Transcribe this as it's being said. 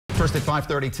First at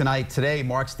 5:30 tonight. Today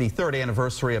marks the third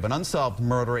anniversary of an unsolved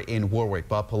murder in Warwick,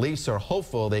 but police are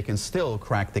hopeful they can still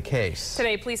crack the case.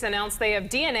 Today, police announced they have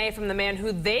DNA from the man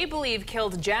who they believe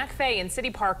killed Jack Fay in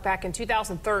City Park back in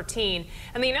 2013.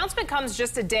 And the announcement comes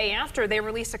just a day after they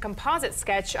released a composite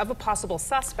sketch of a possible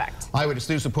suspect. Eyewitness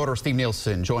News reporter Steve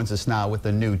Nielsen joins us now with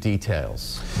the new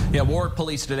details. Yeah, Warwick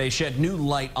police today shed new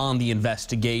light on the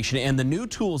investigation and the new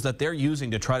tools that they're using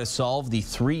to try to solve the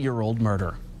 3-year-old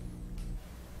murder.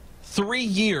 3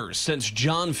 years since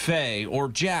John Fay, or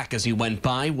Jack as he went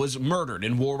by, was murdered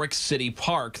in Warwick City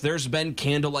Park. There's been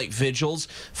candlelight vigils,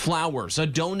 flowers, a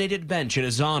donated bench in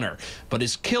his honor, but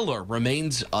his killer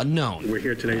remains unknown. We're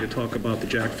here today to talk about the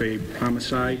Jack Fay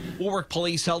homicide. Warwick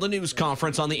police held a news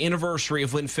conference on the anniversary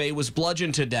of when Fay was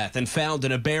bludgeoned to death and found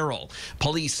in a barrel.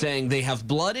 Police saying they have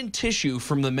blood and tissue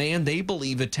from the man they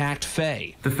believe attacked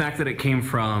Fay. The fact that it came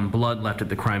from blood left at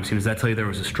the crime scene, does that tell you there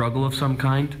was a struggle of some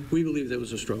kind? We believe there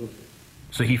was a struggle.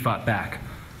 So he fought back?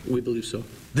 We believe so.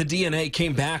 The DNA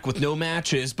came back with no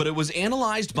matches, but it was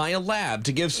analyzed by a lab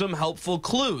to give some helpful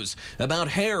clues about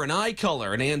hair and eye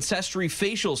color and ancestry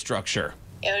facial structure.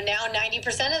 You know, now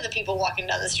 90% of the people walking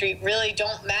down the street really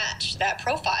don't match that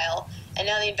profile. And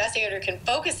now the investigator can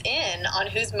focus in on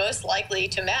who's most likely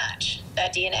to match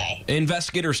that DNA.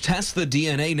 Investigators test the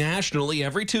DNA nationally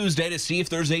every Tuesday to see if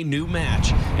there's a new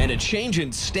match. And a change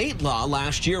in state law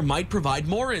last year might provide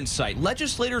more insight.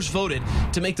 Legislators voted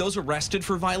to make those arrested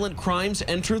for violent crimes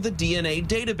enter the DNA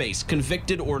database,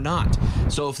 convicted or not.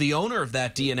 So if the owner of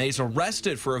that DNA is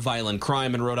arrested for a violent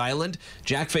crime in Rhode Island,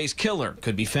 Jack Fay's killer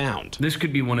could be found. This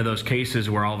could be one of those cases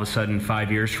where all of a sudden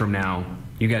 5 years from now,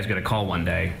 you guys get a call one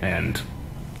day and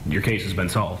your case has been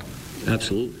solved.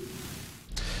 Absolutely.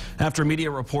 After media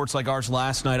reports like ours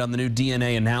last night on the new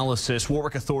DNA analysis,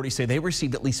 Warwick authorities say they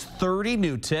received at least 30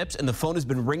 new tips and the phone has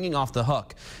been ringing off the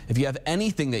hook. If you have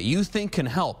anything that you think can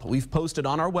help, we've posted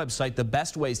on our website the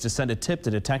best ways to send a tip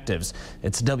to detectives.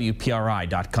 It's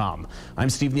WPRI.com. I'm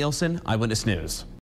Steve Nielsen, Eyewitness News.